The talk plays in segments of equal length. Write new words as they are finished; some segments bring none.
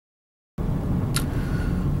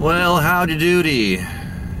Well, howdy doody.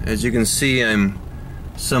 As you can see, I'm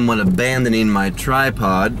somewhat abandoning my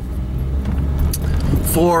tripod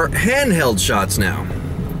for handheld shots now.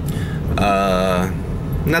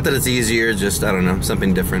 Not that it's easier, just, I don't know,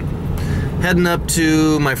 something different. Heading up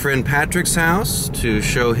to my friend Patrick's house to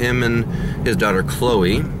show him and his daughter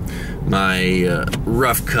Chloe my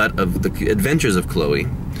rough cut of the adventures of Chloe.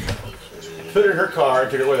 Put it in her car and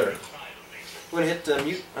took it with her. You want to hit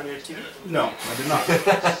mute on your TV? No, I did not.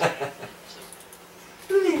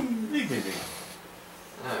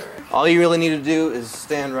 Alright. All you really need to do is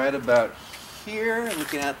stand right about here,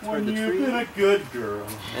 looking out toward the tree. You've been a good girl.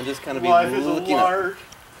 And just kind of be Life is a looking lark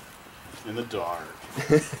in the dark.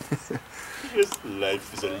 Just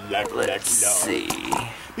life is a lark. Let's see.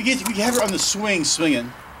 We can have her on the swing swinging.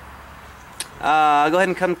 Go ahead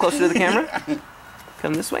and come closer to the camera.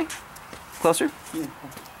 Come this way. Closer. Yeah.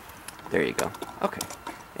 There you go. Okay.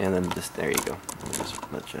 And then just, there you go. We'll just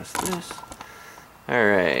adjust this.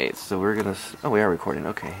 Alright, so we're gonna, oh, we are recording,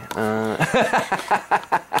 okay.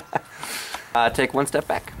 Take one step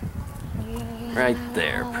back. Right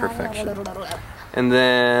there, perfection. And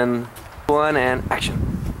then, one and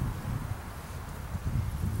action.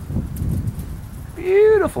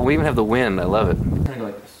 Beautiful, we even have the wind, I love it. Kind of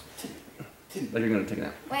like this. Like you're gonna take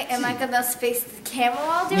that. Wait, am I gonna face the camera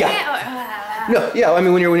while doing it? Or, No, yeah, I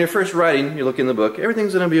mean when you're first writing, you look in the book,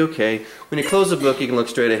 everything's gonna be okay. When you close the book, you can look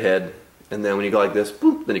straight ahead. And then when you go like this,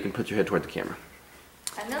 boop, then you can put your head toward the camera.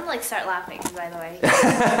 I'm gonna like start laughing, by the way.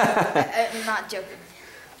 I'm not joking.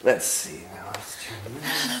 Let's see. Now let's turn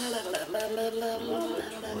this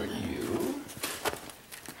for you.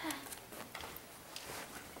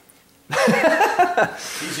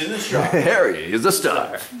 He's in the shot. There he is, the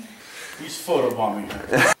star. He's photobombing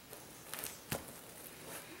her.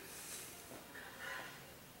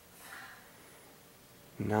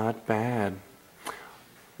 Not bad.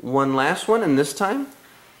 One last one, and this time,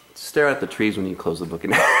 stare at the trees when you close the book.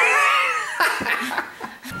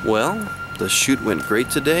 Well, the shoot went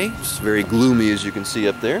great today. It's very gloomy, as you can see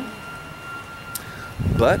up there.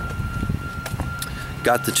 But,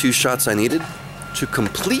 got the 2 shots I needed to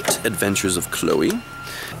complete Adventures of Chloe.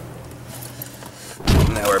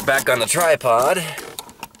 Now we're back on the tripod.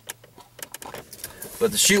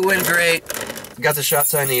 But the shoot went great. Got the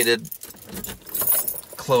shots I needed.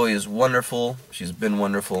 Chloe is wonderful. She's been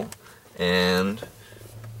wonderful. And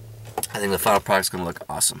I think the final product's going to look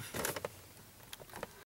awesome.